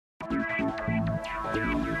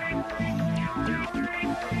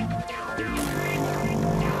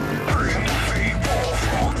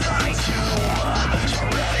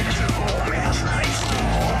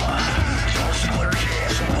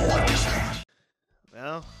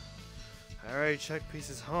Well, I already checked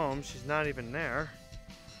Peace's home. She's not even there.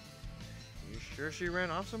 You sure she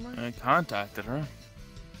ran off somewhere? I contacted her.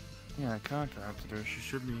 Yeah, I contacted her. She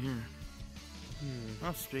should be here.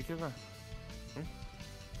 I'll speak of her.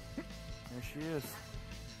 There she is.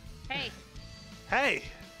 Hey. Hey!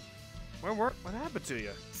 What happened to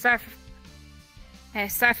you? Sorry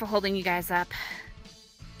for holding you guys up.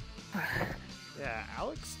 Yeah,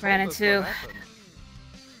 Alex told Ran us into... what happened.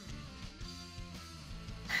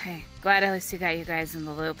 Hey, glad at least you got you guys in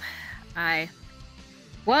the loop. I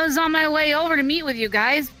was on my way over to meet with you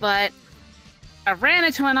guys, but I ran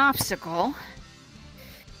into an obstacle.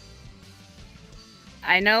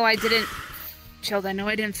 I know I didn't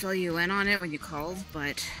fill you in on it when you called,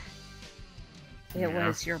 but it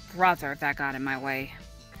was your brother that got in my way.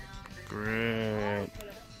 Great.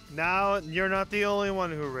 Now, you're not the only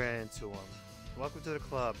one who ran into him. Welcome to the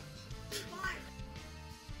club.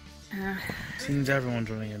 Seems everyone's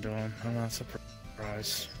running into him. I'm not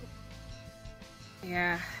surprised.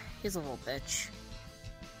 Yeah, he's a little bitch.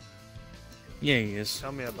 Yeah, he is.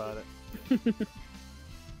 Tell me about it.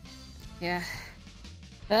 Yeah.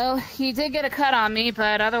 Well, he did get a cut on me,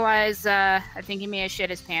 but otherwise, I think he may have shit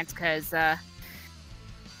his pants because I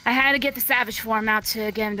had to get the savage form out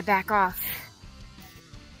to get him to back off.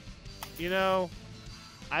 You know,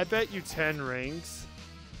 I bet you 10 rings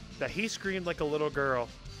that he screamed like a little girl.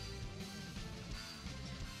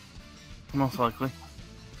 Most likely.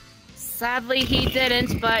 Sadly, he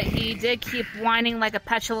didn't, but he did keep whining like a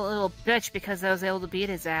petulant little bitch because I was able to beat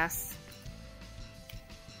his ass.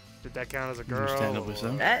 Did that count as a girl? Understandably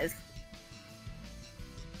so. That is...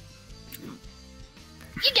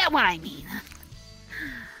 You get what I mean.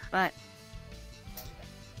 But...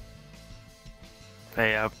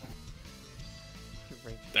 Pay up.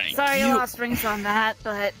 Thank Sorry you. I lost rings on that,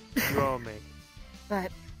 but... You owe me.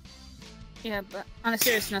 But... Yeah, but on a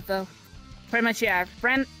serious note, though. Pretty much, yeah.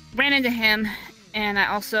 Ran into him, and I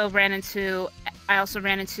also ran into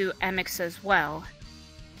Emmix as well.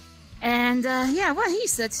 And, yeah, what he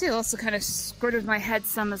said, too, also kind of squirted my head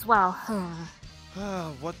some as well.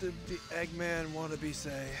 What did the Eggman wannabe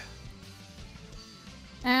say?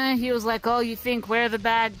 And he was like, oh, you think we're the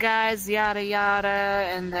bad guys, yada yada,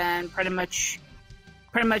 and then pretty much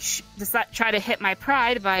try to hit my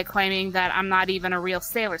pride by claiming that I'm not even a real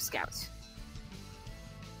Sailor Scout.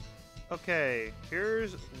 Okay,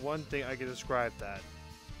 here's one thing I can describe that.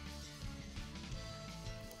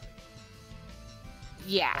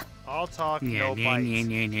 Yeah. All talk, no bites.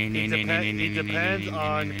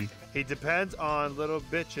 He depends on little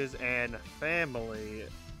bitches and family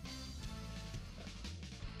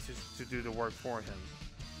to do the work for him.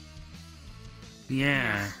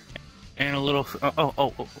 Yeah. And a little...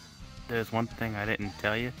 Oh. There's one thing I didn't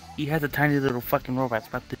tell you. He has a tiny little fucking robot. It's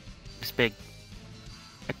about this big.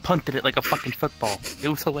 I punted it like a fucking football. It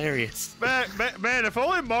was hilarious. Man, if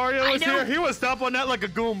only Mario was here, he would stomp on that like a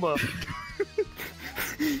Goomba.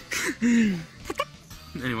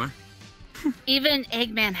 Anyway. Even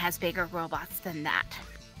Eggman has bigger robots than that.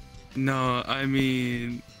 No, I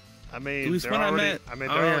mean... At least they're when already, I met...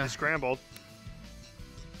 already scrambled.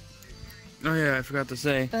 Oh yeah, I forgot to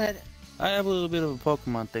say. But... I have a little bit of a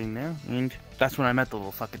Pokemon thing there, and that's when I met the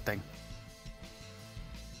little fucking thing.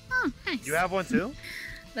 Oh, nice. You have one too?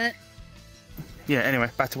 But... Yeah, anyway,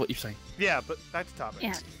 back to what you're saying. Yeah, but back to topic.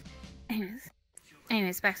 Yeah.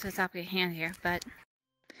 Anyways, back to the topic at hand here, but...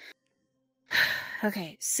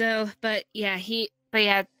 Okay, so, but yeah,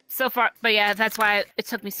 that's why it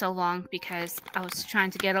took me so long, because I was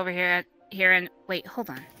trying to get over here and... Wait, hold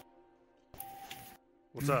on.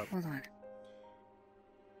 What's up? Hold on.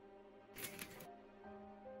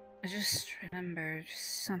 I just remembered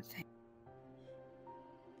something.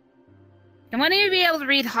 Can one of you be able to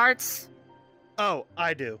read hearts? Oh,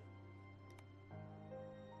 I do.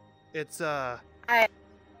 It's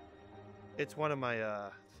It's one of my,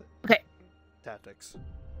 Okay. tactics.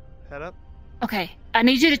 Head up. Okay, I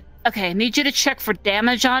need you to check for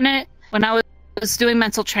damage on it. When I was doing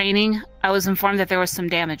mental training, I was informed that there was some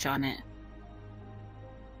damage on it.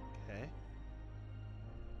 Okay.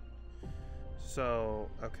 So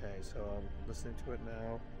I'm listening to it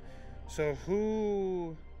now. So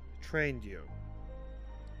who trained you?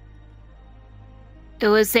 It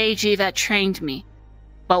was AG that trained me,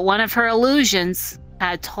 but one of her illusions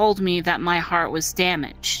had told me that my heart was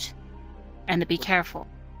damaged, and to be careful.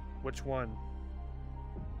 Which one?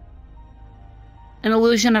 An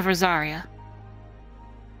illusion of Rosaria.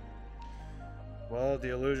 Oh,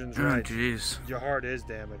 the illusion's Oh, right. jeez. Your heart is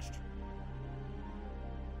damaged.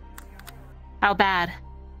 How bad?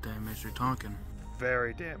 Damage, you're talking.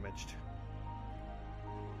 Very damaged.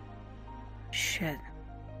 Shit.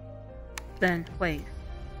 Then, wait.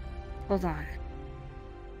 Hold on.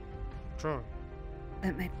 What's wrong?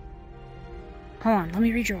 That might... Hold on, let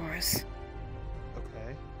me read yours.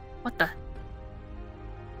 Okay. What the?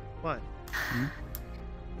 What?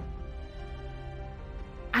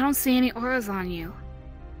 I don't see any auras on you.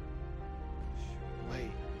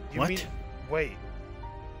 Wait. What? Wait.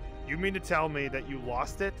 You mean to tell me that you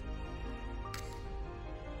lost it?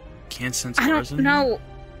 Can't sense I don't poison? know.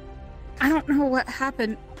 I don't know what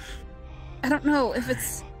happened. I don't know if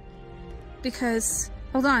it's because...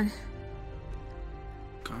 Hold on.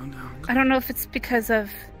 Calm down. I don't know if it's because of...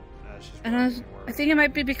 That's just I don't. I think it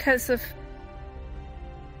might be because of...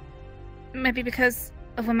 It might be because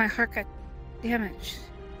of when my heart got damaged.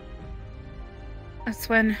 That's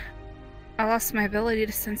when I lost my ability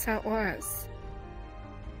to sense out auras.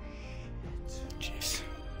 Jeez.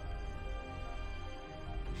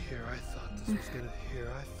 Here, I thought this was gonna...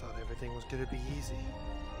 Here, I thought everything was gonna be easy.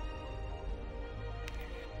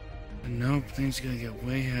 But nope, things gonna get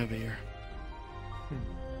way heavier.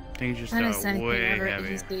 Things just When got is anything way ever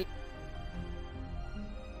heavier. easy?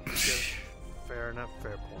 Fair enough,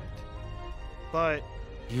 fair point. But...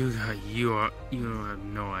 You have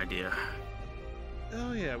no idea.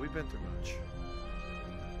 Oh yeah, we've been through much.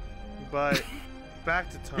 But... back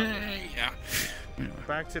to topic. Yeah.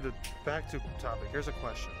 Back to topic. Here's a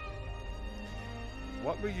question.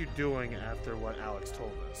 What were you doing after what Alex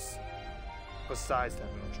told us? Besides that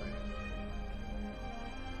mental training.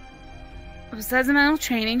 Besides the mental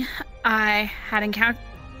training, I had encountered...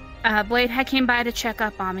 Blade had came by to check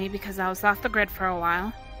up on me because I was off the grid for a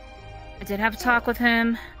while. I did have a talk with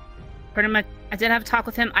him. Pretty much, I did have a talk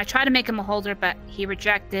with him. I tried to make him a holder, but he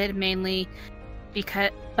rejected, mainly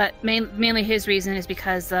because... mainly his reason is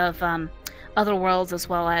because of other worlds as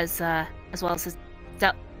well as his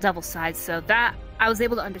devil side. So that I was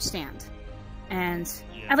able to understand, and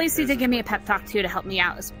at least he did give me a pep talk too to help me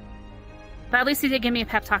out. But at least he did give me a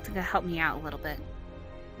pep talk to help me out a little bit.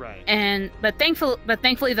 Right. But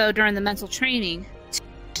thankfully though, during the mental training,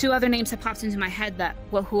 two other names had popped into my head that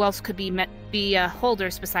who else could be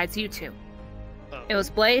holders besides you two. Oh. It was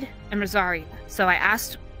Blade and Rosaria. So I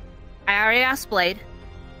already asked Blade.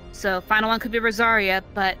 So final one could be Rosaria,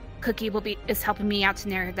 but Cookie is helping me out to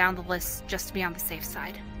narrow down the list just to be on the safe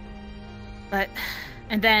side.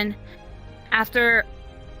 And then after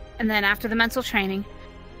the mental training,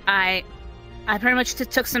 I pretty much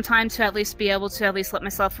took some time to at least be able to at least let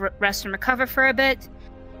myself rest and recover for a bit,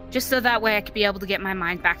 just so that way I could be able to get my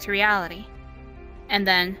mind back to reality. And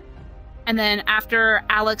then after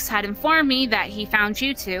Alex had informed me that he found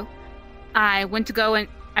you two, I went to go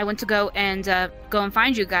and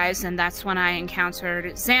find you guys, and that's when I encountered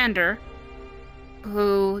XANDER,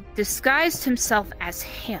 who disguised himself as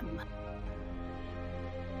him.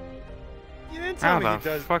 You didn't tell me How he the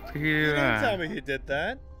does. fuck did he do You didn't tell that? me he did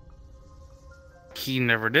that. He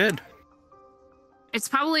never did. It's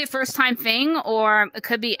probably a first-time thing, or it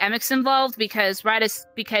could be Emmix involved because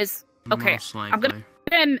okay, Most likely.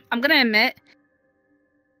 I'm gonna admit,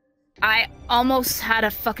 I almost had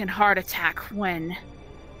a fucking heart attack when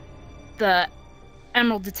the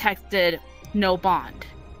Emerald detected no bond.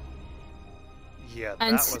 Yeah,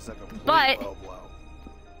 And that was a complete low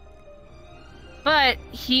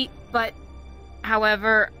blow.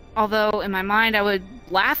 However, although in my mind I would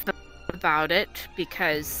laugh about it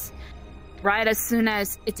because right as soon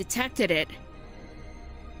as it detected it,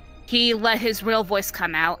 he let his real voice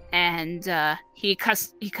come out, and he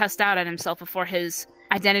cussed out at himself before his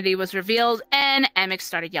identity was revealed, and Emmix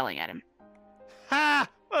started yelling at him. Ha!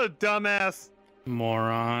 What a dumbass.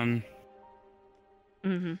 Moron.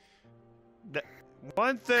 Mm-hmm.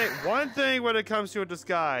 One thing when it comes to a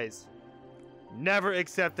disguise, never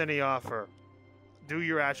accept any offer. Do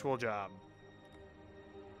your actual job.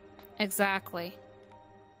 Exactly.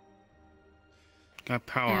 Got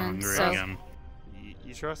power And hungry so- again.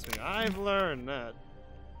 You trust me, I've learned that.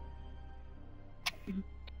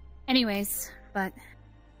 Anyways, but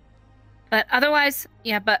otherwise,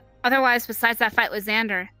 besides that fight with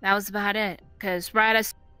XANDER, that was about it. Because right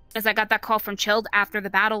as I got that call from Chilled after the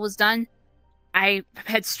battle was done, I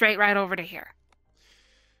head straight right over to here.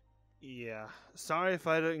 Yeah, sorry if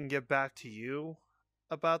I didn't get back to you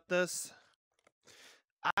about this.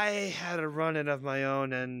 I had a run-in of my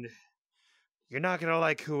own, and you're not gonna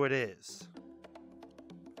like who it is.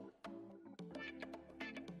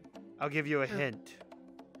 I'll give you a hint.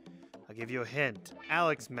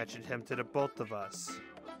 Alex mentioned him to the both of us.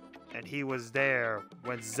 and he was there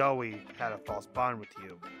when Zoe had a false bond with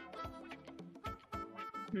you.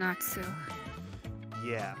 Not so.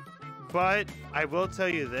 Yeah. But I will tell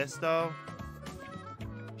you this though.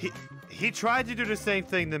 He tried to do the same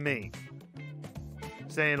thing to me.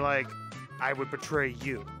 Saying like I would betray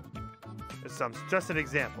you. Just an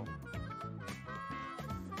example.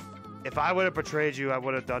 If I would have betrayed you, I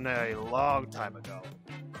would have done that a long time ago.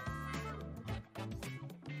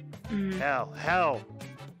 Hell.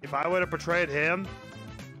 If I would have betrayed him,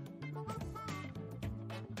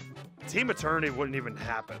 Team Eternity wouldn't even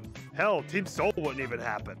happen. Hell, Team Soul wouldn't even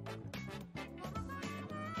happen.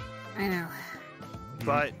 I know.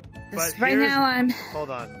 But right now I'm... Hold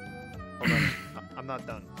on. I'm not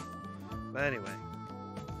done. But anyway.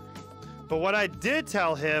 But what I did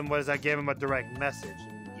tell him was I gave him a direct message.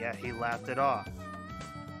 Yeah, he laughed it off.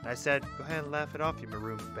 I said, go ahead and laugh it off, you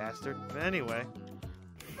maroon bastard. But anyway,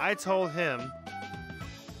 I told him,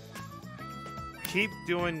 keep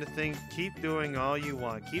doing the thing, keep doing all you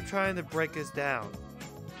want. Keep trying to break us down.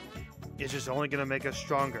 It's just only going to make us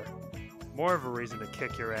stronger. More of a reason to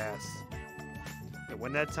kick your ass. And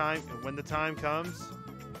when the time comes,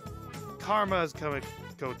 karma is going to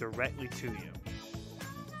go directly to you.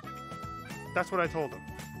 That's what I told him.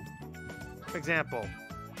 For example,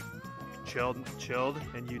 chilled,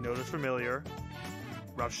 and you notice familiar.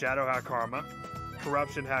 Rough Shadow had karma.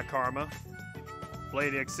 Corruption had karma.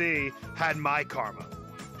 Blade XC had my karma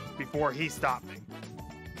before he stopped me.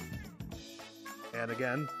 And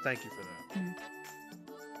again, thank you for that.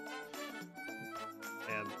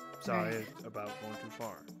 And sorry about going too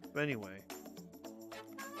far. But anyway,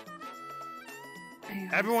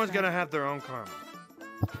 everyone's gonna have their own karma.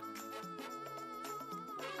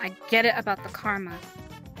 I get it about the karma.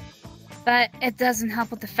 But it doesn't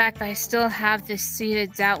help with the fact that I still have this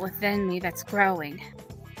seeded doubt within me that's growing.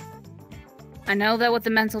 I know that with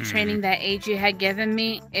the mental training that AG had given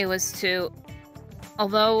me, it was to...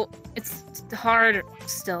 Although it's hard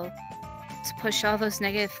still to push all those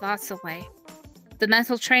negative thoughts away. The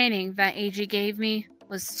mental training that AG gave me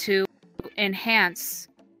was to enhance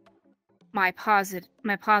my positive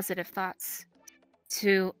thoughts.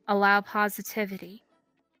 To allow positivity.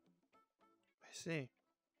 I see.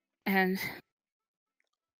 And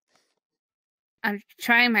I'm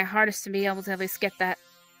trying my hardest to be able to at least get that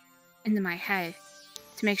into my head.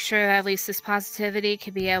 To make sure that at least this positivity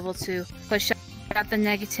can be able to push out the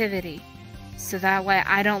negativity. So that way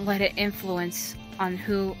I don't let it influence on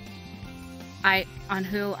who I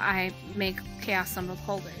make Chaos Emerald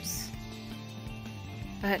holders.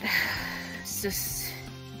 But it's just...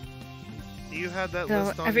 Do you have that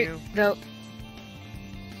list on you?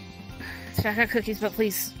 I got cookies, but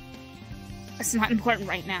please, it's not important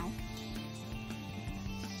right now.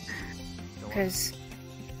 Because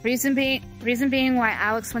reason being why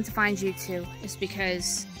Alex went to find you two is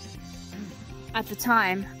because at the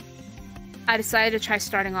time I decided to try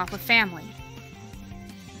starting off with family,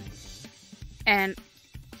 and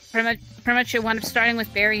pretty much it wound up starting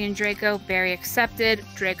with Barry and Draco. Barry accepted.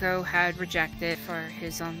 Draco had rejected for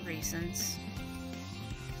his own reasons.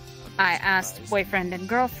 I asked boyfriend and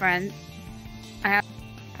girlfriend. And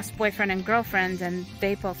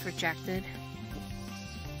they both rejected.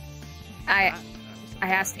 I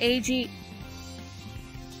asked AG.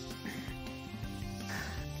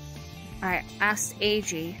 I asked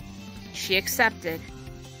AG. She accepted.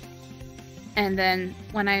 And then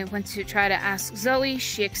when I went to try to ask Zoe,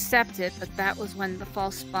 she accepted, but that was when the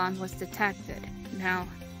false bond was detected. Now,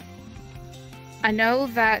 I know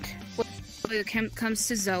that when it comes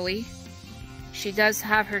to Zoe, she does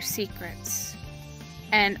have her secrets.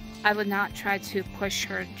 And I would not try to push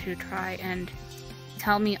her to try and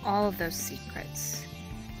tell me all of those secrets.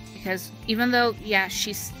 Because even though, yeah,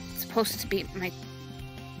 she's supposed to be my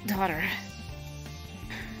daughter,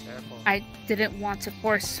 I didn't want to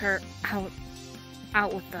force her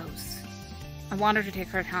out with those. I want her to take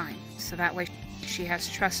her time, so that way she has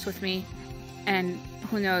trust with me. And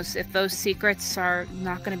who knows, if those secrets are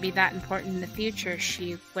not going to be that important in the future,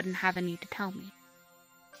 she wouldn't have a need to tell me.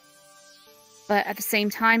 But at the same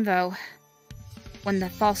time, though, when the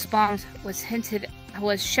false bond was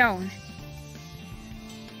shown,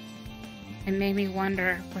 it made me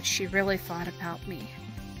wonder what she really thought about me.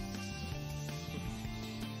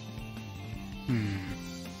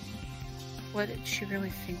 What did she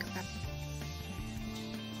really think about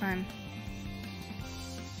me?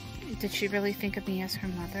 Did she really think of me as her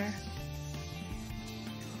mother?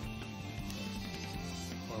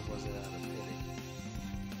 Or was it out of pity?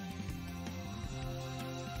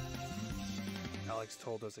 Alex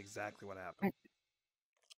told us exactly what happened.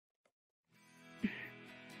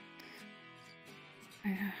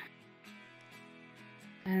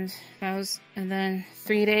 And then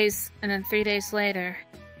 3 days later,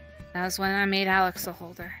 that was when I made Alex a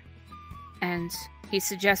holder. And he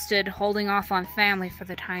suggested holding off on family for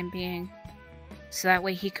the time being, so that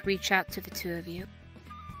way he could reach out to the two of you.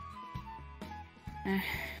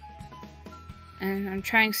 And I'm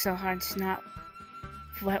trying so hard to not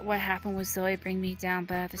let what happened with Zoe bring me down,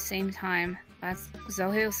 but at the same time,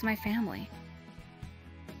 Zoe was my family.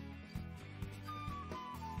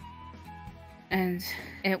 And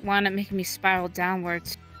it wound up making me spiral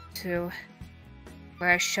downwards to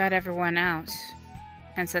where I shut everyone out.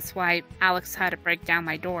 Hence, that's why Alex had to break down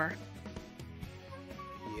my door.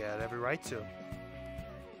 He had every right to.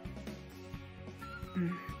 Mm.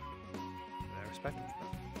 And I respect him for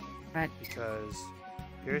that. But Because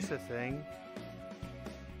here's the thing.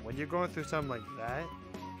 When you're going through something like that,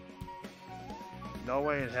 no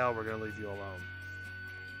way in hell we're going to leave you alone.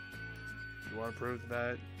 You want to prove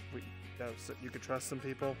that you could trust some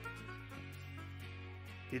people?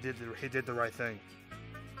 He did the right thing.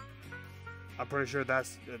 I'm pretty sure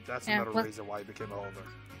that's another reason why he became a holder.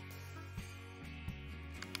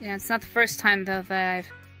 Yeah, it's not the first time though that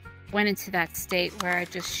I've went into that state where I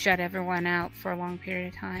just shut everyone out for a long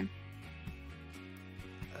period of time.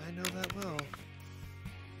 I know that well.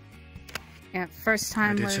 Yeah, first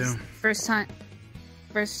time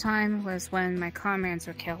was when my comrades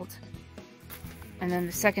were killed. And then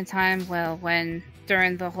the second time, well,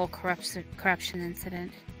 during the whole corruption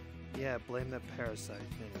incident. Yeah, blame that parasite.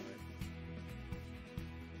 Anyway.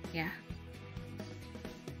 Yeah.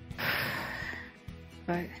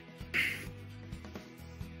 But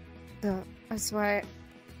so that's why.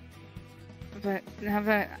 But now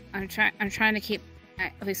that I'm trying to keep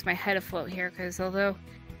at least my head afloat here, because although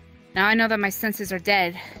now I know that my senses are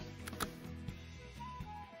dead.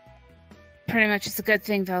 Pretty much it's a good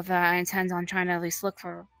thing, though, that I intend on trying to at least look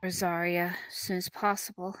for Rosaria as soon as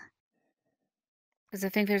possible. Because I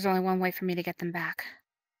think there's only one way for me to get them back.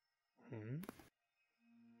 Mm-hmm.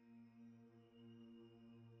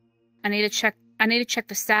 I need to check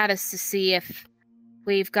the status to see if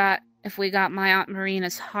we got my Aunt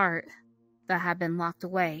Marina's heart that had been locked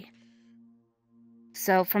away.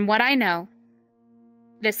 So from what I know,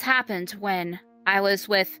 this happened when I was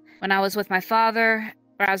with my father,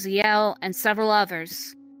 Raziel, and several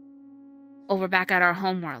others over back at our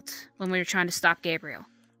homeworld when we were trying to stop Gabriel.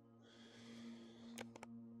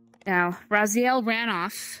 Now, Raziel ran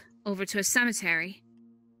off over to a cemetery,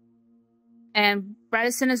 and right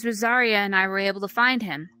as soon as Rosaria and I were able to find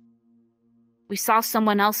him, we saw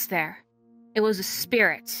someone else there. It was a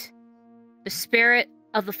spirit. The spirit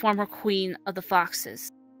of the former queen of the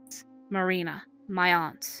foxes, Marina, my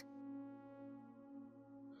aunt.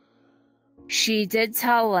 She did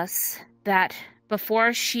tell us that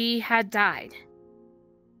before she had died,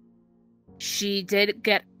 she did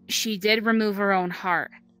remove her own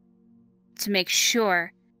heart to make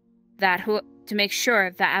sure that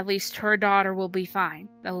at least her daughter will be fine,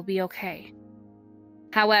 that will be okay.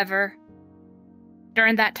 However,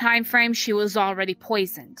 during that time frame, she was already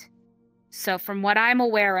poisoned. So from what I'm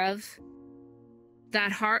aware of,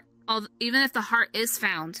 that heart, even if the heart is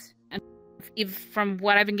found, and even from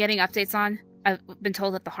what I've been getting updates on, I've been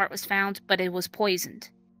told that the heart was found, but it was poisoned.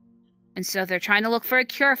 And so they're trying to look for a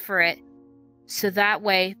cure for it, so that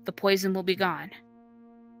way the poison will be gone.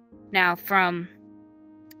 Now, from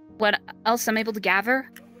what else I'm able to gather,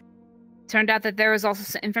 turned out that there was also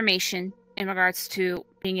some information in regards to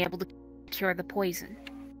being able to cure the poison.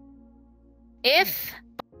 If,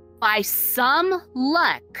 by some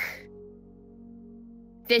luck,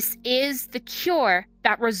 this is the cure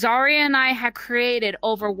that Rosaria and I had created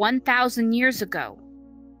over 1,000 years ago,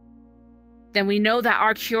 then we know that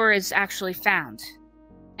our cure is actually found,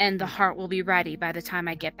 and the heart will be ready by the time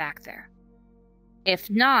I get back there. If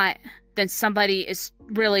not, then somebody is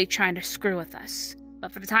really trying to screw with us.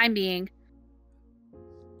 But for the time being,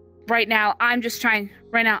 right now I'm just praying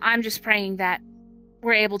that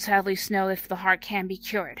we're able to at least know if the heart can be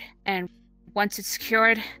cured. And once it's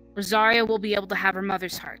cured, Rosaria will be able to have her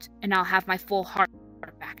mother's heart, and I'll have my full heart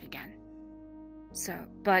back again. So,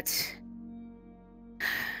 but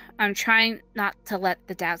I'm trying not to let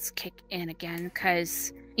the doubts kick in again,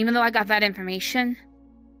 because even though I got that information,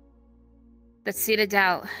 that seed of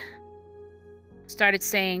doubt started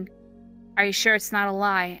saying, "Are you sure it's not a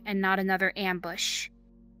lie and not another ambush?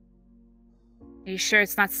 Are you sure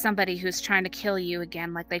it's not somebody who's trying to kill you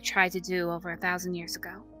again like they tried to do over 1,000 years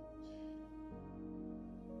ago?"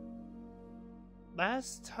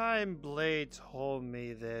 Last time Blade told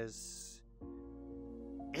me this,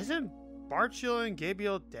 isn't Barchil and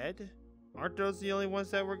Gabriel dead? Aren't those the only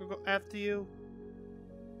ones that were after you?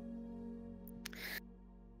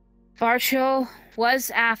 Barcho was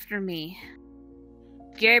after me.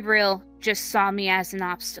 Gabriel just saw me as an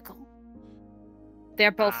obstacle.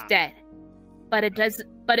 They're both dead. But it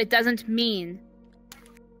doesn't mean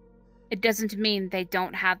they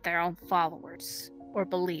don't have their own followers or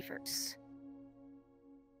believers.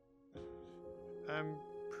 I'm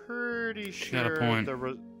pretty Got a sure point.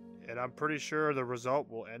 I'm pretty sure the result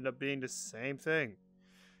will end up being the same thing.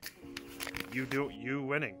 You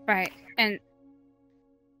winning. Right, and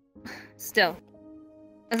still,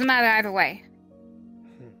 doesn't matter either way.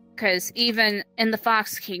 Because even in the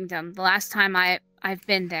Fox Kingdom, the last time I've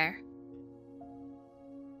been there,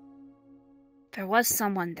 there was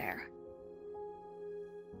someone there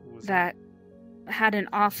that had an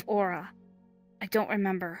off aura. I don't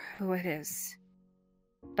remember who it is.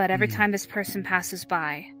 But every time this person passes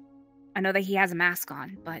by, I know that he has a mask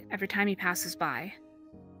on, but every time he passes by,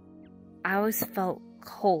 I always felt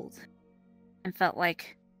cold and felt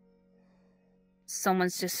like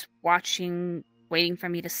someone's just watching, waiting for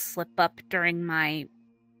me to slip up during my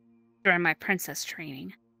princess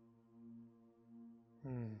training.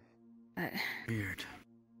 Weird.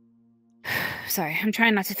 Sorry, I'm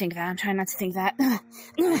trying not to think that.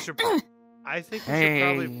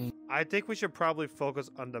 I think we should probably focus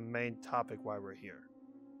on the main topic why we're here.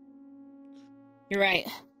 You're right.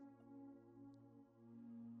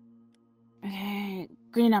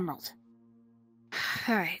 Green Emerald.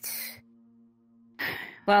 Alright.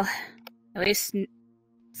 Well, at least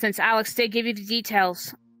since Alex did give you the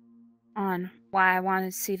details on why I wanted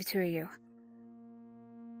to see the two of you.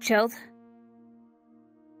 Chilled?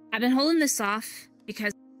 I've been holding this off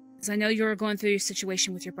because I know you were going through your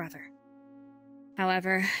situation with your brother.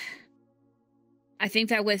 However, I think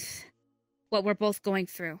that with what we're both going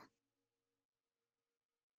through,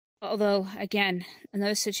 although, again,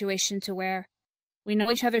 another situation to where we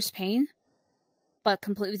know each other's pain, but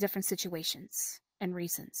completely different situations and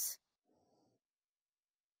reasons.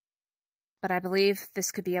 But I believe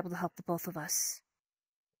this could be able to help the both of us.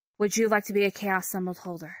 Would you like to be a Chaos Emerald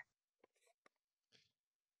holder?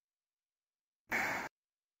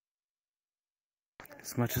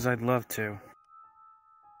 As much as I'd love to,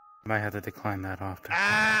 I might have to decline that often.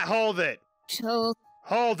 Hold it! Chill.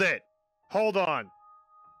 Hold it! Hold on.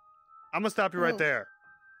 I'm gonna stop you right there.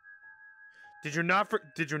 Did you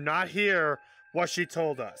not hear what she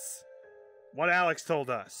told us? What Alex told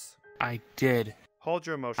us? I did. Hold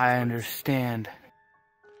your emotions. I please. understand.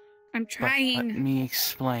 I'm But trying. let me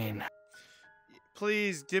explain.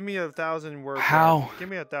 Please give me a 1,000-word. How? Give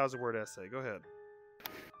me a 1,000-word essay. Go ahead.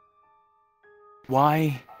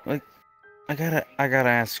 Why? Like, I gotta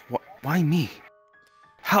ask. Why me?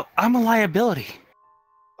 How? I'm a liability.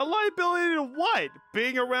 A liability to what?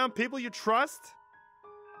 Being around people you trust?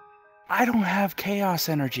 I don't have chaos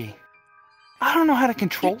energy. I don't know how to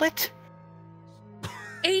control it.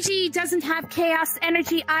 AG doesn't have chaos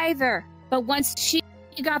energy either. But once she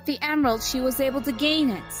got the emerald, she was able to gain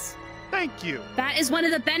it. Thank you. That is one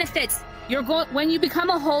of the benefits. When you become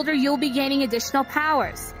a holder, you'll be gaining additional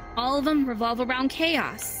powers. All of them revolve around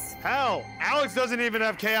chaos. Hell, Alex doesn't even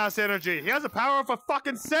have chaos energy. He has the power of a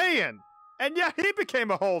fucking Saiyan. And yet he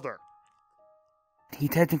became a holder. He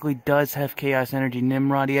technically does have chaos energy,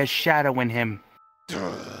 Nimrod. He has shadow in him.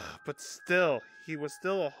 But still, he was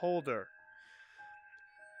still a holder.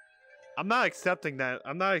 I'm not accepting that.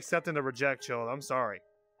 I'm not accepting the reject, Chill. I'm sorry.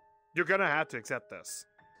 You're gonna have to accept this.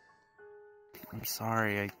 I'm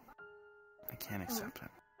sorry. I can't accept it.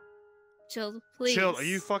 Chill, please. Chill, are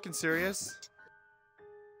you fucking serious?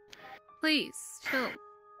 Please, chill.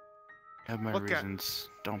 I have my Look at- reasons.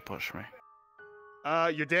 Don't push me.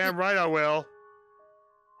 You're damn right I will.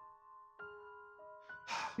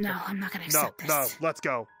 No, I'm not gonna accept this. No, let's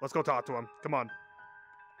go. Let's go talk to him. Come on.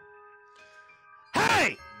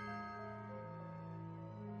 Hey!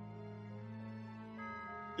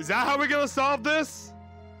 Is that how we're gonna solve this?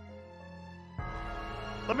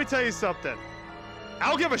 Let me tell you something. I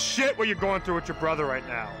don't give a shit what you're going through with your brother right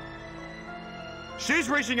now. She's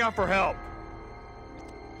reaching out for help.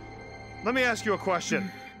 Let me ask you a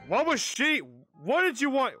question. What did you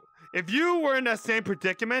want? If you were in that same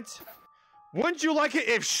predicament, wouldn't you like it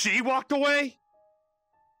if she walked away?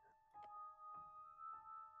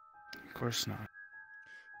 Of course not.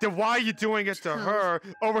 Then why are you doing it to her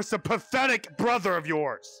over some pathetic brother of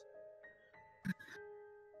yours?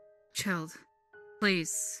 Chilled.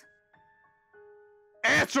 Please.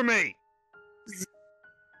 Answer me!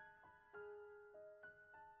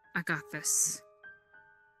 I got this.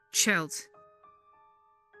 Chilled.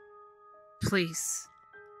 Please.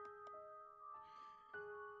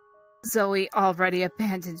 Zoe already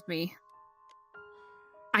abandoned me.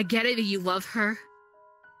 I get it that you love her,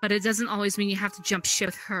 but it doesn't always mean you have to jump ship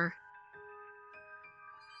with her.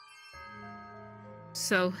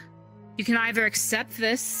 So, you can either accept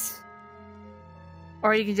this,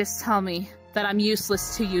 or you can just tell me that I'm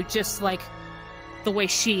useless to you, just like the way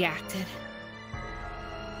she acted.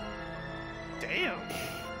 Damn.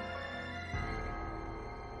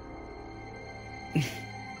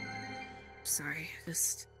 Sorry,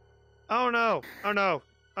 just... Oh no! Oh no!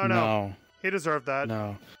 Oh no! No. He deserved that.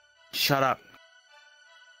 No. Shut up.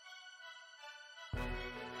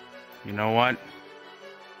 You know what?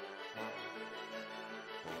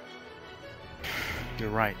 You're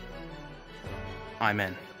right. I'm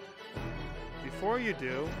in. Before you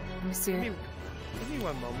do, Let me see. give me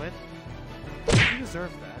 1 moment. You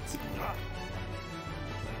deserve that.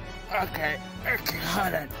 Okay.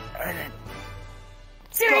 Hold on.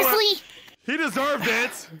 Seriously? He deserved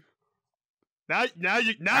it. Now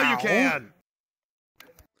you Ow. can.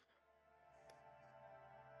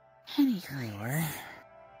 Anyway.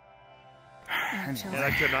 Yeah, chill. And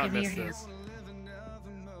I could not Give me miss your this.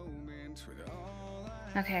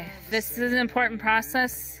 Okay, this is an important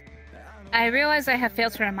process. I realize I have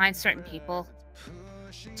failed to remind certain people.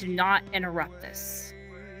 Do not interrupt this.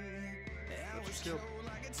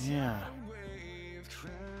 Yeah.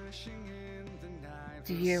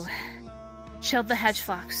 Do you... Shield the Hedge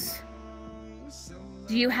Fox.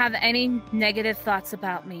 Do you have any negative thoughts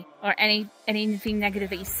about me? Or anything negative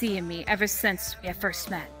that you see in me ever since we have first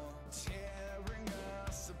met?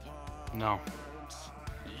 No.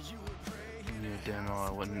 You damn well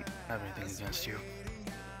I wouldn't have anything against you.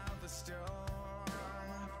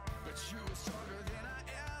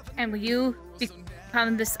 And will you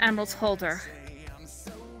become this emerald's holder?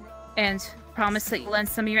 And promise that you'll lend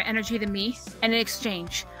some of your energy to me, and in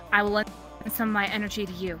exchange, I will lend some of my energy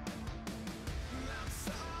to you.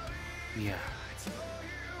 Yeah.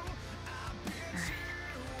 Alright.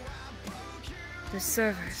 The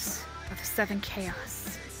servers are the 7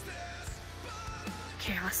 Chaos.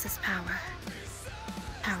 Chaos is power.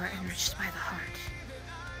 Power enriched by the heart.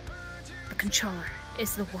 The controller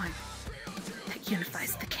is the one that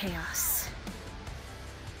unifies the chaos.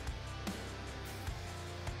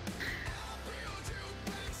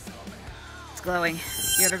 It's glowing.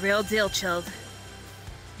 You're the real deal, Chilled.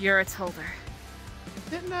 You're its holder.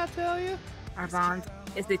 Didn't I tell you? Our bond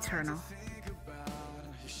is eternal.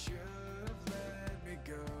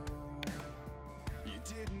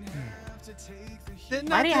 Didn't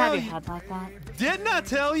Why I do you tell have you? your head like that? Didn't I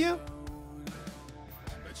tell you?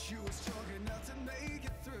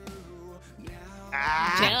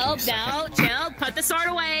 Ah, Chilled, no, Chilled, put the sword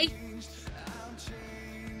away!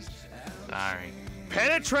 Sorry.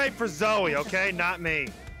 penetrate for Zoe, okay? Not me.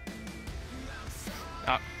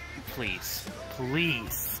 Please.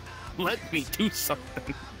 Please. Let me do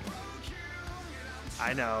something.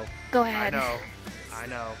 I know. Go ahead. I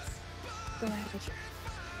know. Go ahead.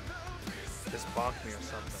 Just bonk me or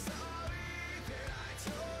something.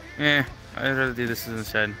 Yeah, I'd rather do this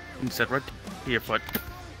instead. Right to your foot.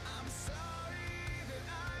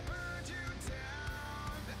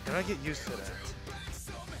 Can I get used to that?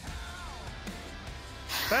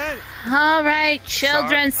 Ben! All right,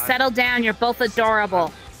 children, Sorry, settle down. You're both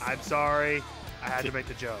adorable. I'm sorry. I had to make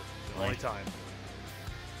the joke. The only time.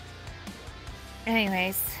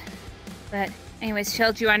 Anyways,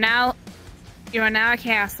 Chilled, you are now a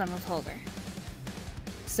Chaos Emerald holder.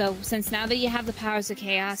 So, since now that you have the powers of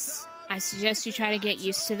Chaos, I suggest you try to get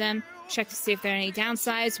used to them. Check to see if there are any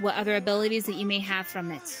downsides, what other abilities that you may have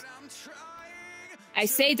from it. I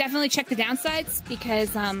say definitely check the downsides,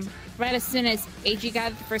 because right as soon as AG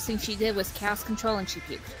got it, the first thing she did was Chaos Control and she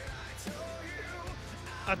puked.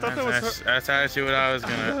 I thought that was her. That's actually what I was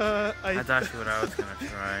gonna. That's actually what I was gonna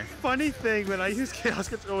try. Funny thing, when I used Chaos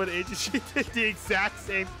Control with Agent, she did the exact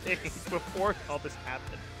same thing before all this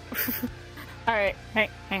happened. Alright,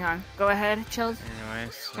 hang on. Go ahead, Chilled.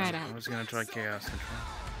 Anyways, Try it out. I was gonna try Chaos Control.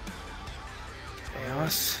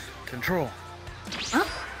 Chaos Control. Huh?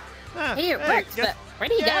 Ah, Hey, it worked, guess- but where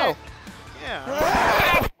do you go?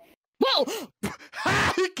 Yeah. Whoa!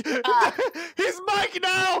 He's Mike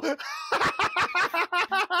now!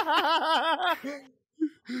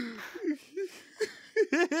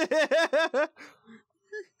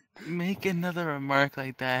 Make another remark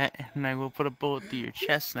like that, and I will put a bullet through your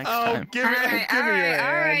chest next time. Give me a hand.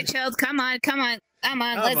 Alright, Chilled, come on,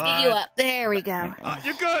 let's get you up. There we go.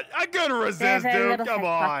 You're good. I couldn't resist, There's a dude. little Come head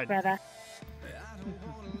on. fuck, brother.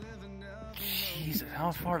 Jesus,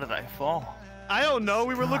 how far did I fall? I don't know.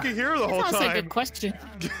 We were looking here the whole That's also a time. good question.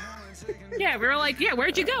 Yeah, we were like, yeah,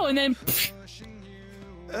 where'd you go? And then...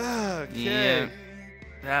 Okay. Yeah,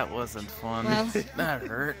 that wasn't fun. Well. That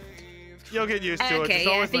hurt. You'll get used to it. Okay, Just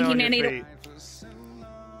yeah, I always think lay you on may your need feet.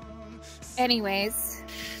 Anyways.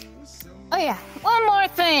 Oh yeah, one more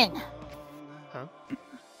thing. Huh?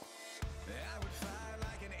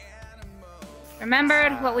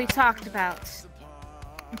 Remembered what we talked about.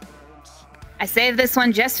 I saved this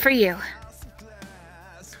one just for you.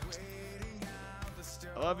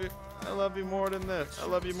 I love you. I love you more than this. I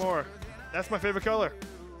love you more. That's my favorite color.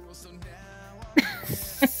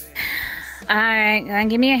 Alright, go and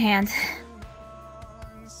give me a hand.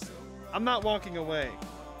 I'm not walking away.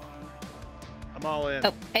 I'm all in.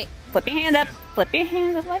 Oh, hey, flip your hand up. Flip your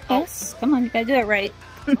hand up like this. Come on, you gotta do it right.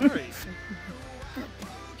 Sorry.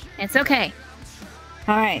 It's okay.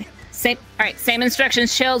 Alright, same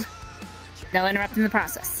instructions, Shield. No interrupting the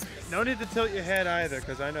process. No need to tilt your head either,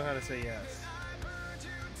 because I know how to say yes.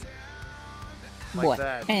 Like What?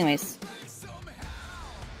 that.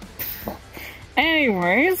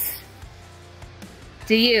 Anyways,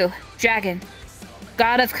 do you, Dragon,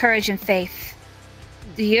 God of courage and faith,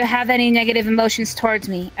 do you have any negative emotions towards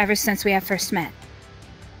me ever since we have first met?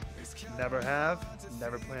 Never have,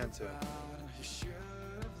 never plan to.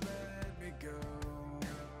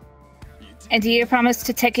 And do you promise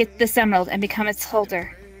to take this emerald and become its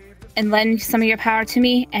holder, and lend some of your power to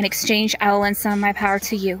me? In exchange, I will lend some of my power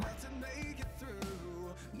to you.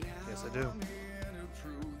 Yes, I do.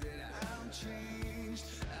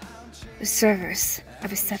 The servers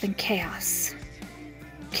of a 7 chaos.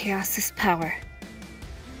 Chaos is power.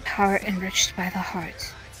 Power enriched by the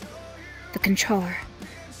heart. The controller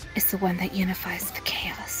is the one that unifies the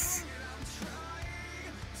chaos.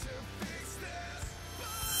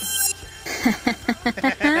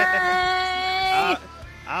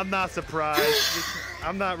 I'm not surprised.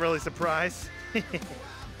 I'm not really surprised. But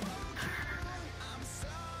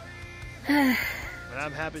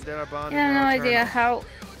I'm happy that our bond is I have no eternal. idea how.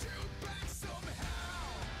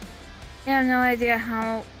 I have no idea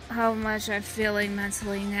how much I'm feeling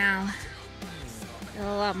mentally now. I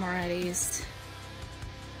feel a lot more at ease.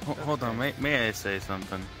 Hold on, may I say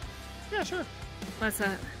something? Yeah, sure. What's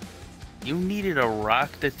that? You needed a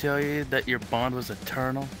rock to tell you that your bond was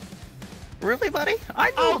eternal? Really, buddy? I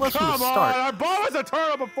knew Oh, it was from come the on! start. Our bond was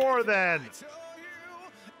eternal before then!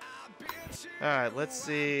 Alright, let's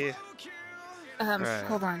see. Right.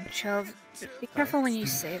 Hold on, Chill. Be careful when you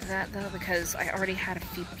say that, though, because I already had a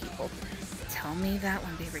few people tell me that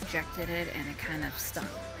when they rejected it, and it kind of stung.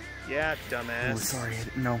 Yeah, dumbass. Oh, sorry, I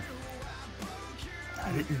didn't know.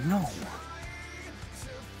 I didn't know.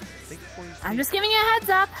 I'm just giving you a heads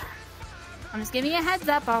up. I'm just giving you a heads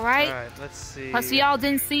up, alright? Alright, let's see. Plus, y'all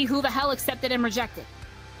didn't see who the hell accepted and rejected.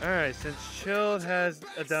 Alright, since Chilled has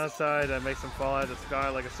a downside that makes him fall out of the sky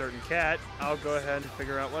like a certain cat, I'll go ahead and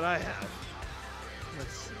figure out what I have.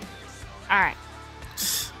 Let's see. Alright.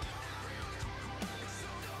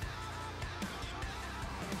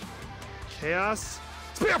 Chaos.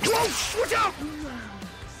 Spear close! Watch out!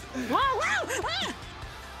 Whoa, whoa!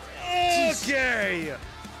 Ah! Okay!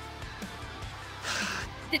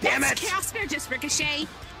 Damn it! Chaos Spear just ricochet.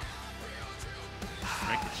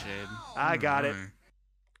 Ricocheted. I got it.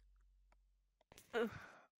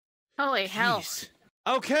 Holy hell. Jeez.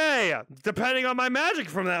 Okay, depending on my magic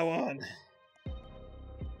from that one.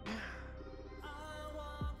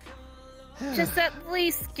 Just at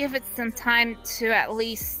least give it some time to at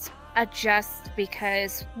least adjust,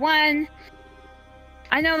 because one,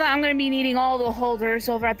 I know that I'm going to be needing all the holders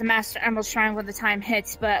over at the Master Emerald Shrine when the time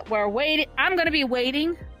hits, but I'm going to be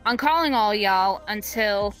waiting on calling all y'all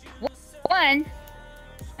until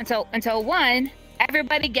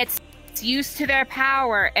everybody gets used to their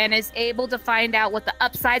power and is able to find out what the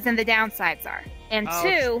upsides and the downsides are. And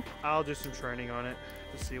I'll do some training on it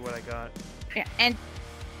to see what I got. yeah,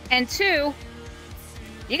 and two,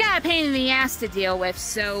 you got a pain in the ass to deal with,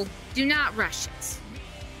 so do not rush it.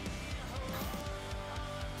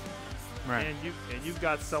 Right. And you've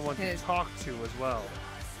got someone to talk to as well.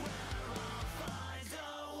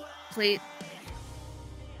 Please.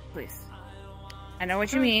 I know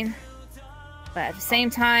what you mean, but at the same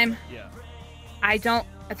time, Yeah.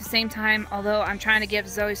 although I'm trying to give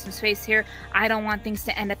Zoe some space here, I don't want things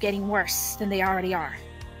to end up getting worse than they already are.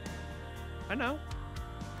 I know.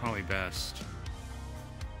 Probably best.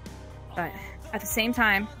 But at the same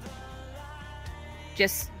time,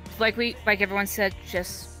 just like everyone said,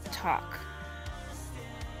 just talk.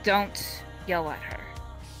 Don't yell at her.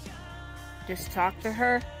 Just talk to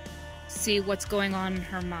her, see what's going on in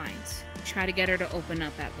her mind. Try to get her to open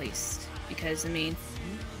up at least. Because, I mean,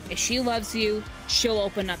 if she loves you, she'll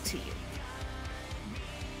open up to you.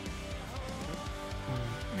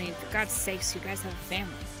 I mean, for God's sakes, you guys have a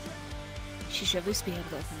family. She should at least be able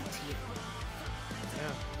to open up to you.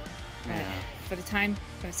 Yeah. For the time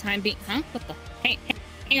being, huh? What the? Hey,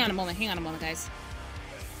 hang on a moment, guys.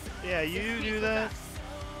 Yeah, you do that.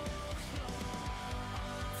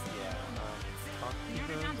 Yeah.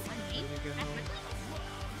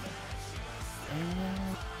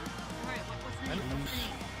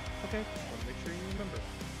 Okay. Well, make sure you remember.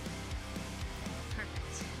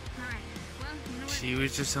 Perfect. All right. Well, you know what? She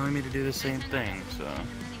was just telling me to do the same thing, so.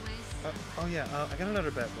 Oh yeah. I got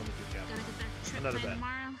another bet when we do that. Gotta get that trip Another planned bet.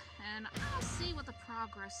 tomorrow, and I'll see what the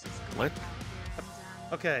progress is going What? out here.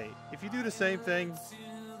 And, Okay. If you do the same thing,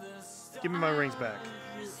 give me my rings back.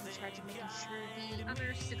 in charge of making sure the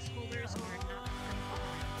other 6 holders are not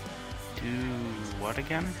Do what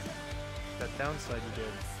again? That downside you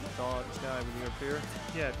did. Saw this guy when you were up here.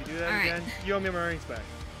 Yeah. If you do that All right. again, you owe me my rings back.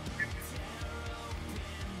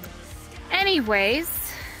 Anyways,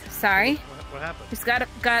 sorry. What happened? I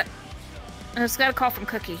just got a call from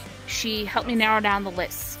Cookie. She helped me narrow down the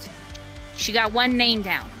list. She got one name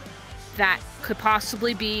down that could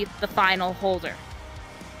possibly be the final holder.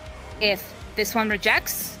 If this one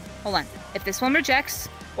rejects, if this one rejects,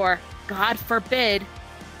 or God forbid,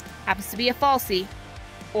 happens to be a falsie,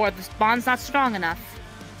 or the bond's not strong enough,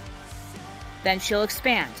 then she'll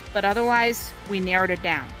expand. But otherwise, we narrowed it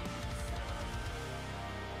down.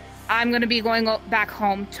 I'm going to be going back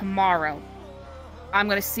home tomorrow. I'm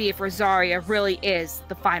going to see if Rosaria really is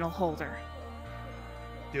the final holder.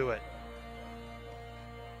 Do it.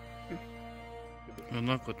 Good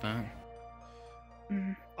luck with that.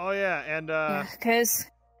 Oh yeah, and Because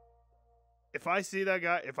if I see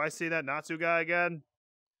that Natsu guy again,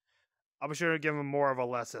 I'm sure to give him more of a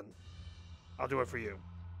lesson. I'll do it for you.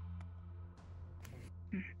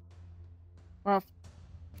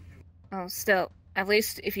 still, at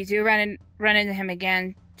least if you do run into him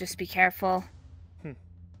again, just be careful.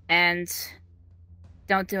 And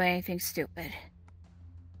don't do anything stupid.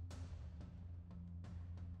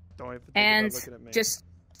 Don't even think And about looking at me.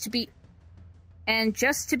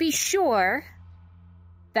 just to be sure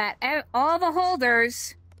that all the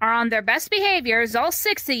holders are on their best behaviors, all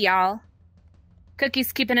 6 of y'all.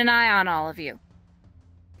 Cookie's keeping an eye on all of you.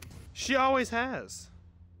 She always has.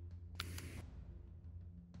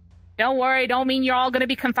 Don't worry, don't mean you're all going to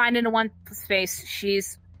be confined into one space.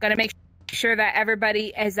 She's going to make sure that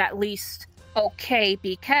everybody is at least okay,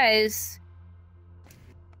 because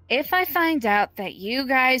if I find out that you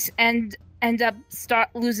guys end up start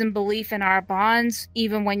losing belief in our bonds,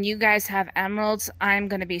 even when you guys have emeralds, I'm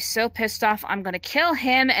going to be so pissed off. I'm going to kill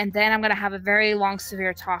him, and then I'm going to have a very long,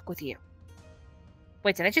 severe talk with you.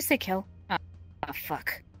 Wait, did I just say kill? Oh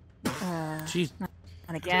fuck. Jeez. Not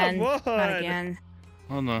again. Come on. Not again.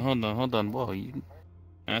 Hold on. Whoa,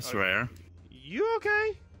 that's rare. You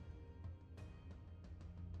okay?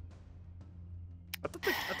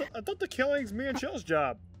 I thought the killing's me and Chill's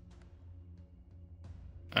job.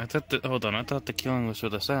 I thought the killing was for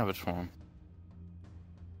the savage form.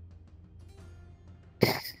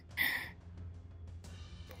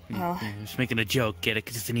 Oh. Just making a joke, get it?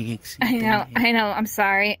 'Cause it's an EX. I know. I'm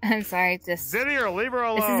sorry. Zinnier, leave her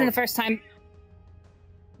alone. This isn't the first time.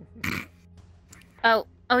 Oh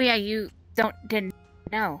yeah, you didn't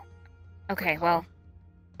know. Okay, well,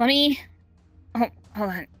 let me. Oh, hold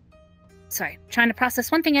on. Sorry, trying to process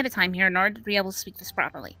one thing at a time here in order to be able to speak this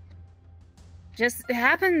properly. It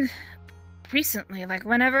happened recently. Like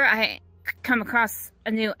whenever I come across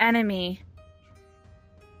a new enemy,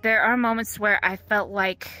 there are moments where I felt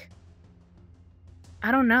like,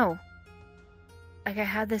 I don't know, like I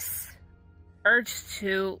had this urge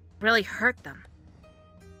to really hurt them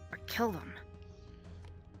or kill them.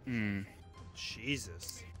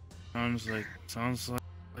 Jesus. Sounds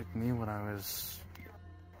like me when I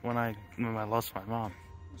lost my mom.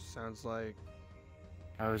 Sounds like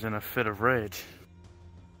I was in a fit of rage.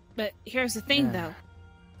 But here's the thing, though.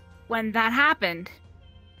 When that happened,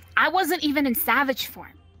 I wasn't even in savage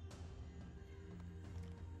form.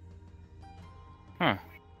 Huh.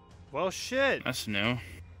 well, shit. That's new.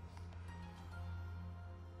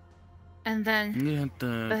 And then... You have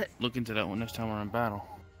to look into that one next time we're in battle.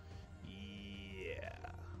 Yeah,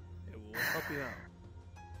 it will help you out.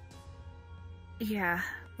 Yeah,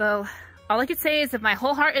 though, all I could say is if my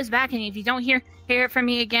whole heart is back, and if you don't hear it from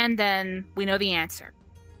me again, then we know the answer.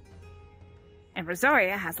 And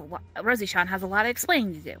Rosaria Rosie Shawn has a lot of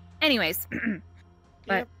explaining to do. Anyways,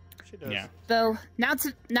 but Yep, she does. Yeah. though now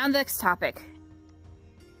the next topic.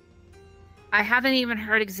 I haven't even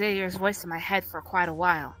heard Xavier's voice in my head for quite a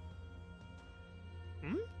while.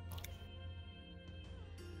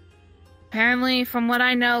 Apparently, from what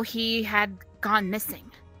I know, he had gone missing.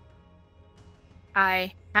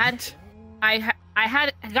 I had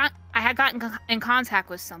I had gotten in contact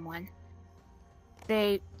with someone.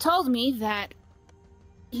 They told me that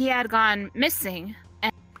he had gone missing,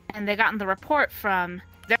 and they gotten the report from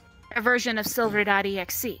their version of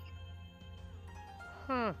Silver.exe.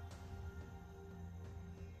 Huh.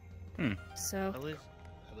 So At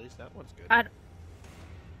least that one's good.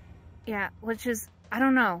 Yeah, which is, I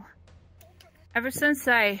don't know. Ever since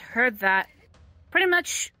I heard that, pretty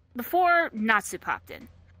much before Natsu popped in,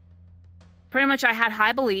 pretty much I had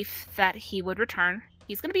high belief that he would return.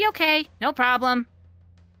 He's gonna be okay, no problem.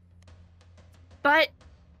 But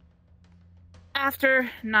after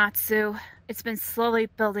Natsu, it's been slowly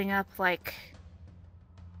building up like,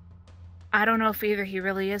 I don't know if either he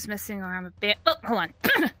really is missing or I'm a bit. Oh, hold on.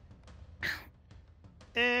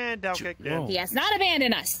 And down kick in. He has not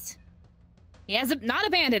abandoned us. He has not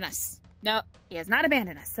abandoned us. No, he has not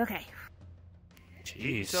abandoned us. Okay.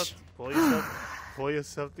 Jeez. Pull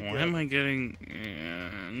yourself together. Why am I getting...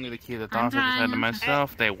 I'm gonna keep the thoughts I just had to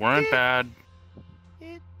myself. They weren't bad.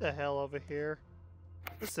 Get the hell over here.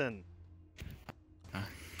 Listen.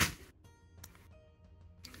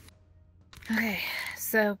 Okay,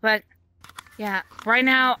 so, but, yeah, right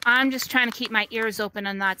now, I'm just trying to keep my ears open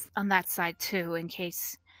on that side, too, in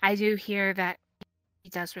case I do hear that he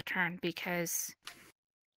does return, because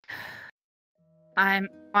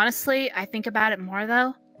honestly, I think about it more,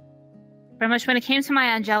 though. Pretty much when it came to my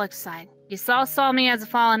angelic side, you saw me as a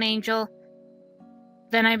fallen angel,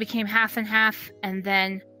 then I became half and half, and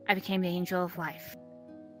then I became the angel of life.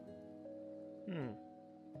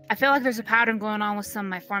 I feel like there's a pattern going on with some of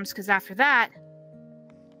my forms, because after that,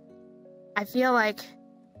 I feel like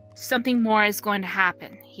something more is going to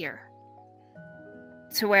happen here.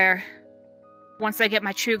 To where, once I get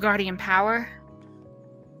my true guardian power,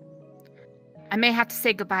 I may have to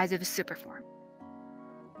say goodbye to the super form.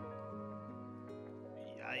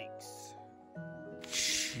 Yikes.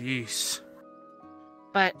 Jeez.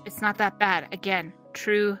 But it's not that bad. Again,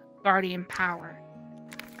 true guardian power.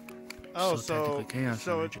 Oh, technically chaos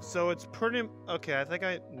energy. so it's pretty okay. I think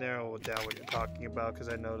I narrowed down what you're talking about because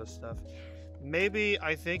I noticed stuff. Maybe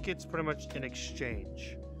I think it's pretty much an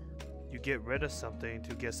exchange. You get rid of something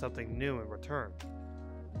to get something new in return.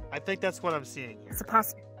 I think that's what I'm seeing here. It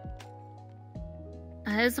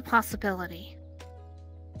is a possibility.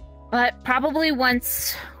 But probably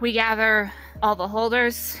once we gather all the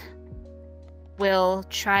holders, we'll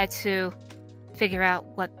try to figure out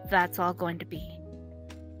what that's all going to be.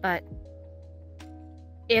 But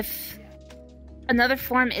if another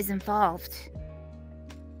form is involved,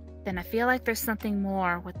 then I feel like there's something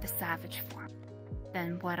more with the savage form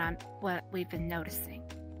than what we've been noticing.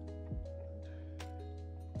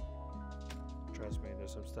 Trust me,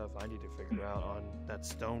 there's some stuff I need to figure out on that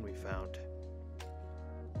stone we found.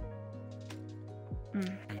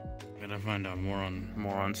 Gotta find out more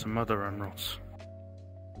on some other emeralds.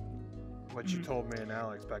 What you told me and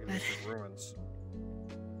Alex back in the ruins.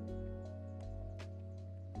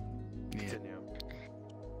 Continue.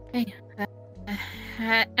 Hey,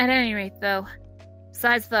 at any rate, though,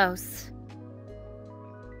 besides those,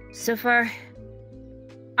 so far,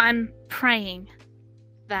 I'm praying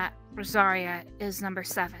that Rosaria is number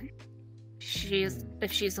 7.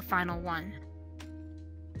 If she's the final one.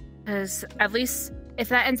 Because at least if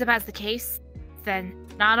that ends up as the case, then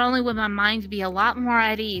not only would my mind be a lot more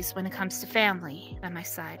at ease when it comes to family at my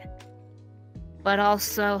side, but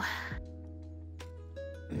also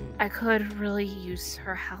I could really use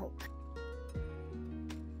her help.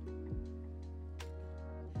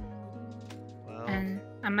 Well, And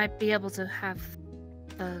I might be able to have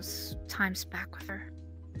those times back with her.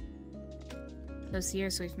 Those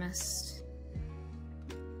years we've missed.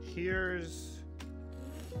 here's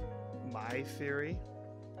my theory,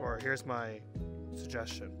 or here's my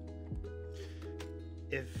suggestion.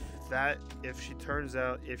 If she turns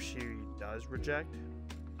out, if she does reject,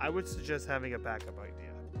 I would suggest having a backup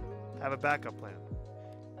idea. Have a backup plan.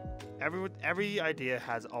 Every idea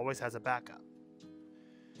always has a backup.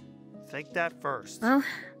 Think that first, Well,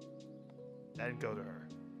 then go to her.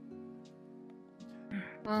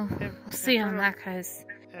 we'll see on that, cause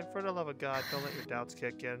And for the love of God, don't let your doubts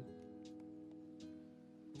kick in.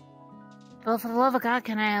 well, for the love of God,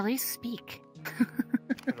 can I at least speak?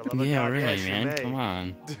 For the love of Yeah, God, really, yes, you man. may. Come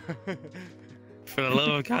on. For the love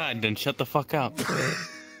of God, then shut the fuck up.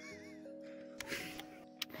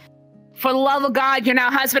 For the love of God, you're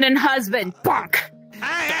now husband and husband. Bonk.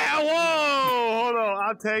 Hey, whoa! Hold on,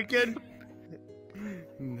 I'm taking.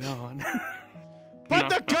 No. Put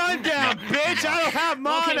the gun down, bitch! I don't have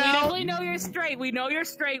mine Okay, we out. definitely know you're straight. We know you're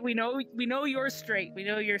straight. We know you're straight. We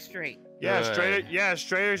know you're straight. Yeah, Good.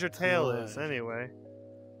 straight as your tail is. Anyway.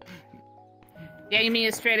 Yeah, you mean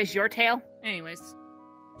as straight as your tail? Anyways.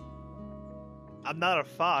 I'm not a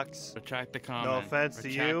fox. Retract the comment. No offense to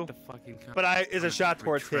Retract you. the fucking comment. But it's a shot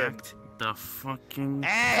towards him. Retract the fucking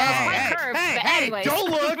Anyways. Don't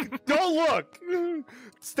look! Don't look!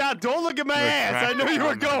 Stop! Don't look at my ass! I knew you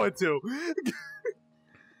were going to!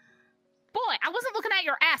 Boy, I wasn't looking at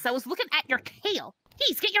your ass. I was looking at your tail.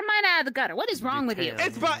 Jeez, get your mind out of the gutter. What is wrong with you?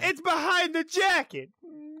 It's behind the jacket!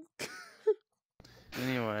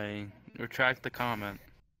 Anyway, retract the comment.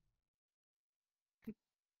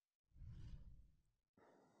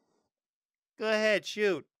 Go ahead,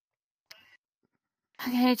 shoot.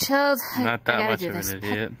 Okay, child. Not that much of this. an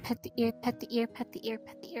idiot. Pet the ear, pet the ear, pet the ear,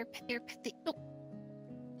 pet the ear, pet the ear, pet the ear.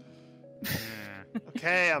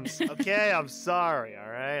 Okay, I'm sorry. All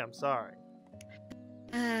right, I'm sorry.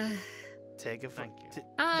 Take a Thank you.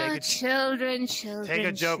 take a children. take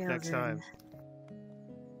a joke next time.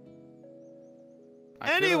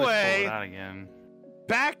 I could always pull Anyway. it out again.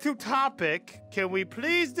 Back to topic. Can we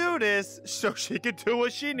please do this so she can do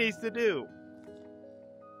what she needs to do?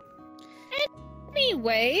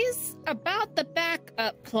 Anyways, about the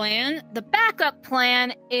backup plan. The backup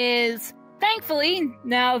plan is, thankfully,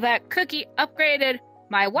 now that Cookie upgraded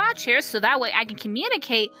my watch here, so that way I can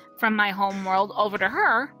communicate from my home world over to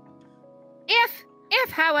her. If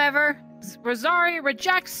however, Rosario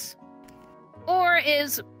rejects, or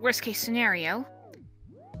is worst case scenario,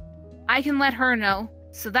 I can let her know,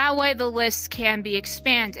 so that way the list can be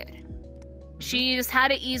expanded. She just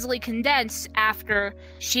had it easily condensed after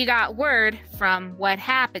she got word from what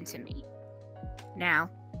happened to me.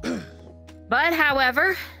 Now, but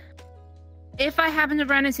however, if I happen to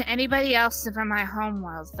run into anybody else from my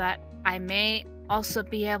homeworld that I may also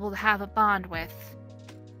be able to have a bond with,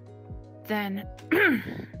 then,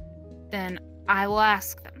 then I will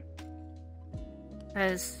ask them.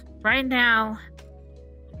 Because right now,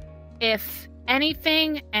 if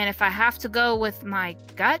anything, and if I have to go with my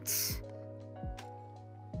gut,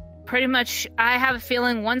 pretty much I have a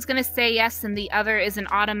feeling one's gonna say yes and the other is an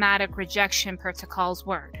automatic rejection per Takal's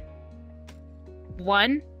word.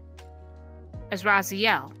 One is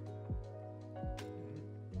Raziel,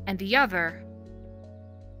 and the other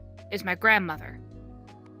is my grandmother.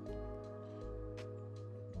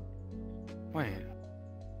 Wait,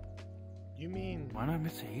 You mean why not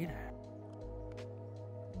Miss Ada?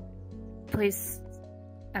 Please,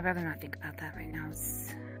 I'd rather not think about that right now. It's...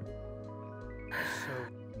 so?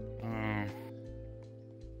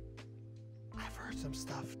 I've heard some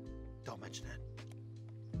stuff. Don't mention it.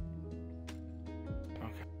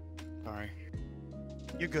 Okay. Sorry.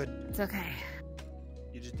 You're good. It's okay.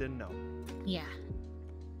 You just didn't know. Yeah.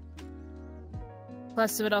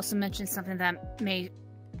 Plus, it would also mention something that may...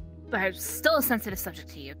 It's still a sensitive subject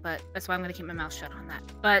to you, but that's why I'm going to keep my mouth shut on that.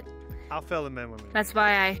 But I'll fill them in when we. that's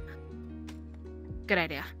why I... Good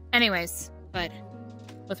idea. Anyways, but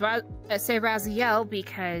with say Raziel,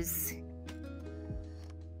 because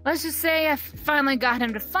let's just say I finally got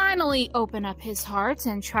him to finally open up his heart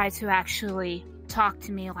and try to actually talk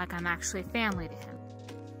to me like I'm actually family to him.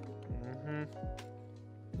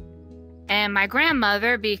 And my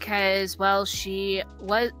grandmother, because, well, she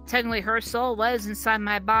was, technically her soul was inside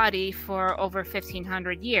my body for over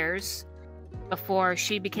 1,500 years before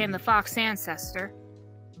she became the Fox ancestor.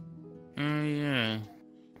 Yeah.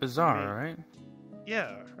 Bizarre, right?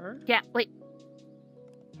 Yeah, her. Yeah, wait.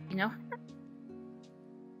 You know her?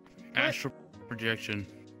 Astral projection.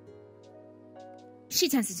 She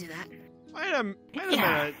tends to do that. Wait a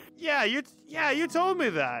minute. Yeah, you told me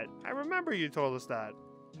that. I remember you told us that.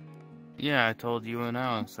 Yeah, I told you and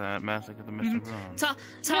Alex that Massacre at the Mr.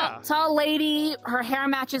 Brown. Tall lady, her hair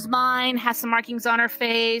matches mine, has some markings on her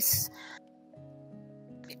face.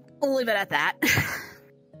 We'll leave it at that.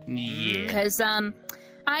 Yeah. Because,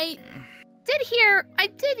 I did hear,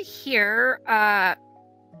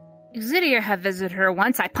 Xidier had visited her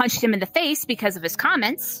once. I punched him in the face because of his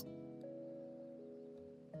comments.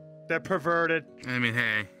 They're perverted. I mean,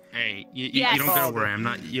 hey, you Yes. don't gotta worry.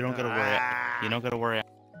 You don't gotta worry. You don't gotta worry.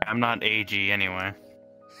 I'm not AG anyway.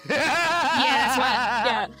 That's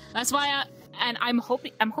why. I'm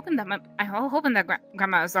hoping that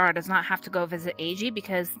Grandma Azara does not have to go visit AG,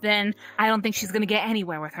 because then I don't think she's gonna get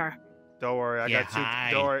anywhere with her. Don't worry, I got two.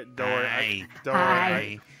 Don't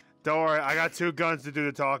worry. Don't worry. I got two guns to do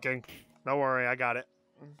the talking. Don't worry, I got it.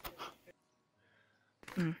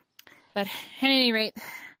 But at any rate,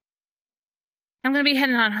 I'm gonna be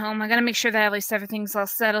heading on home. I gotta make sure that at least everything's all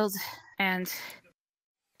settled and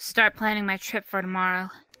start planning my trip for tomorrow.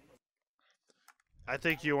 I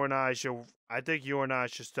think you and I should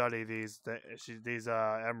study these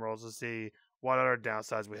emeralds to see what other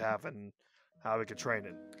downsides we have and how we could train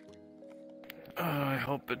it. I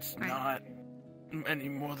hope it's not any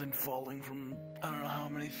more than falling from I don't know how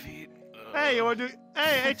many feet. Hey, you want to do?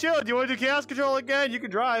 Hey, chill. Do you want to do chaos control again? You can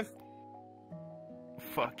drive.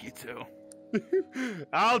 Fuck you too.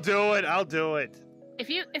 I'll do it. I'll do it. If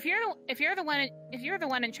you're the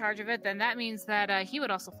one in charge of it, then that means that he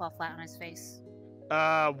would also fall flat on his face.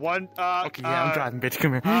 Okay, yeah, I'm driving, bitch.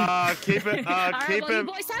 Come here. Keep it. All right, Keep well, you it.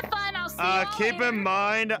 boys have fun. I'll see you all Keep later. in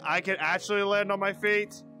mind, I can actually land on my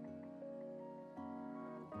feet.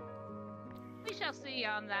 We shall see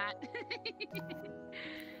on that.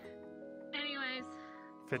 Anyways,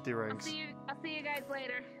 50 rings. I'll see you guys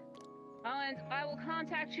later. Oh, and I will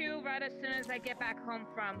contact you right as soon as I get back home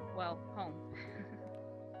from home.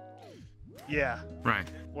 Yeah. Right.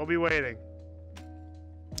 We'll be waiting.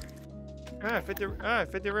 50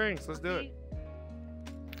 rings. Let's do it.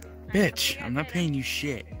 Bitch, I'm not paying you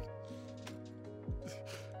shit.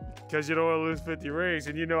 Because you don't want to lose 50 rings,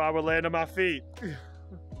 and you know I would land on my feet.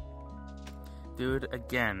 Dude,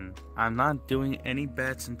 again, I'm not doing any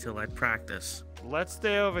bets until I practice. Let's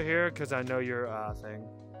stay over here, because I know your thing.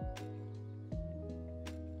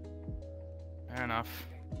 Fair enough.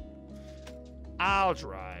 I'll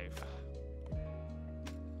drive.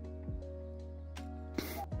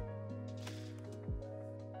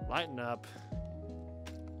 Lighten up.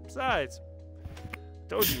 Besides,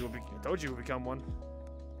 told you would become one,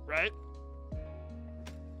 right?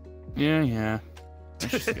 Yeah.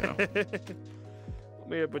 Let's just go. Let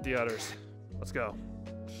me up with the others. Let's go.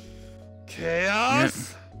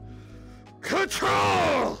 Chaos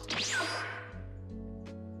control.